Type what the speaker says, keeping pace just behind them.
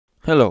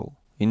Hello,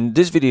 in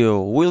this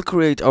video we'll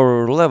create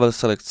our level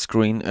select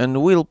screen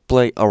and we'll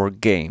play our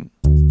game.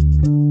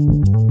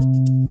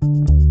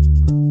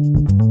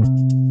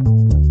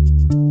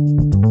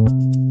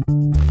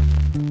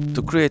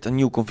 To create a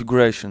new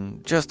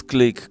configuration, just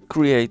click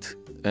Create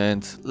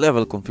and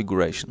Level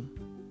Configuration.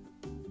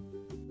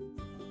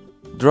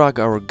 Drag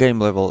our game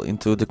level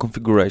into the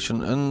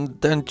configuration and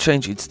then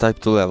change its type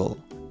to level.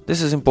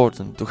 This is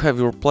important to have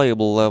your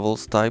playable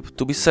levels type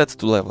to be set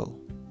to level.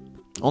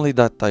 Only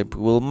that type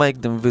will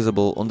make them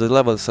visible on the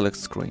level select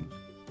screen.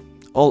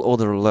 All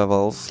other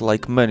levels,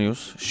 like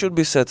menus, should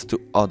be set to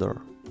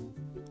Other.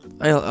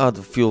 I'll add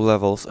a few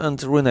levels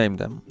and rename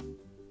them.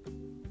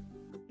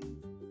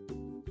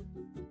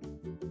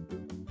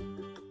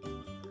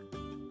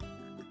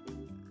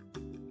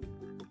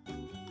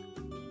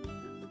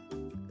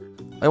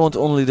 I want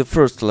only the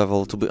first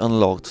level to be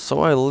unlocked, so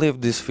I'll leave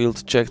this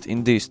field checked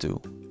in these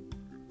two.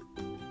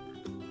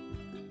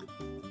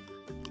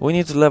 We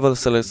need level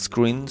select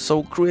screen,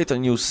 so create a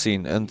new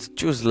scene and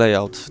choose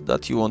layout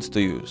that you want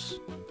to use.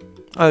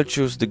 I'll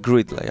choose the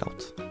grid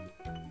layout.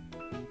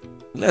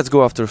 Let's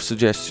go after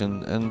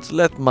suggestion and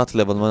let Math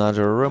Level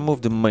Manager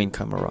remove the main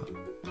camera.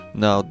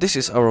 Now this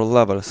is our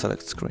level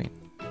select screen.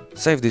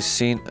 Save this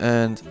scene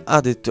and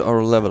add it to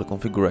our level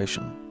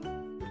configuration.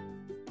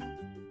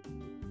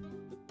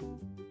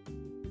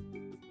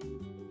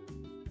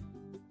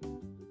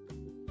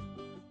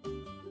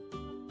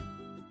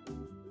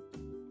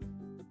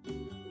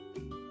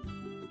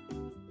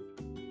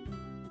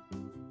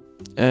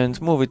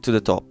 And move it to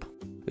the top.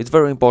 It's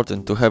very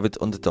important to have it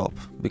on the top,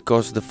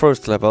 because the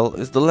first level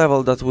is the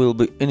level that will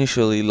be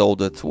initially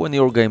loaded when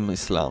your game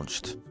is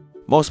launched.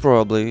 Most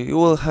probably you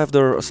will have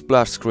there a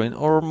splash screen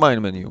or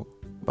main menu,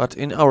 but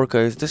in our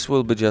case this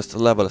will be just a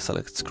level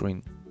select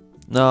screen.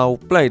 Now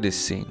play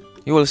this scene.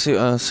 You will see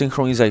a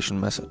synchronization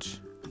message.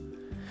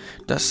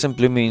 That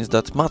simply means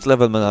that Math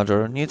Level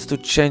Manager needs to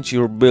change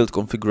your build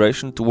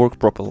configuration to work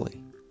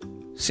properly.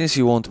 Since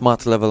you want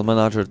Math Level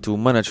Manager to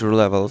manage your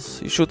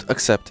levels, you should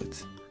accept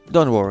it.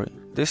 Don't worry,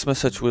 this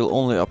message will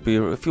only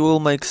appear if you will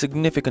make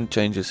significant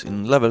changes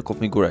in level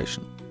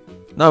configuration.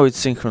 Now it's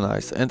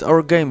synchronized and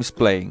our game is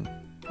playing.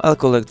 I'll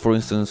collect for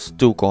instance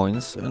 2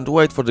 coins and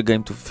wait for the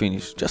game to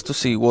finish just to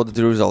see what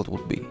the result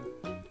would be.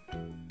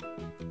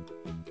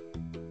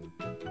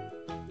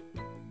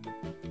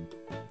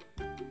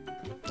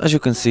 As you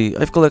can see,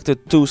 I've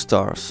collected 2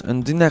 stars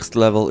and the next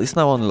level is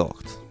now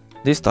unlocked.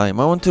 This time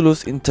I want to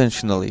lose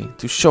intentionally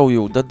to show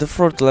you that the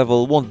third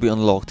level won't be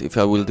unlocked if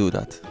I will do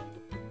that.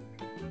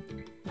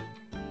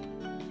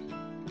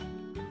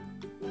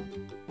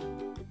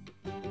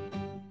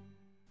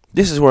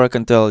 This is where I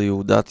can tell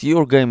you that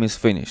your game is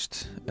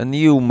finished and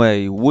you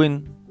may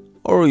win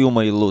or you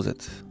may lose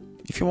it.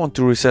 If you want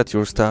to reset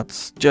your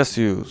stats, just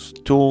use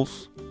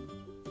Tools,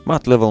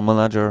 Math Level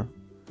Manager,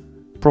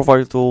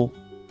 Profile Tool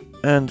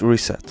and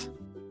Reset.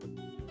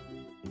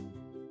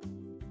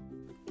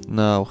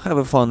 Now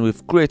have fun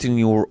with creating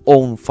your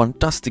own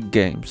fantastic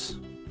games.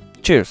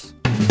 Cheers!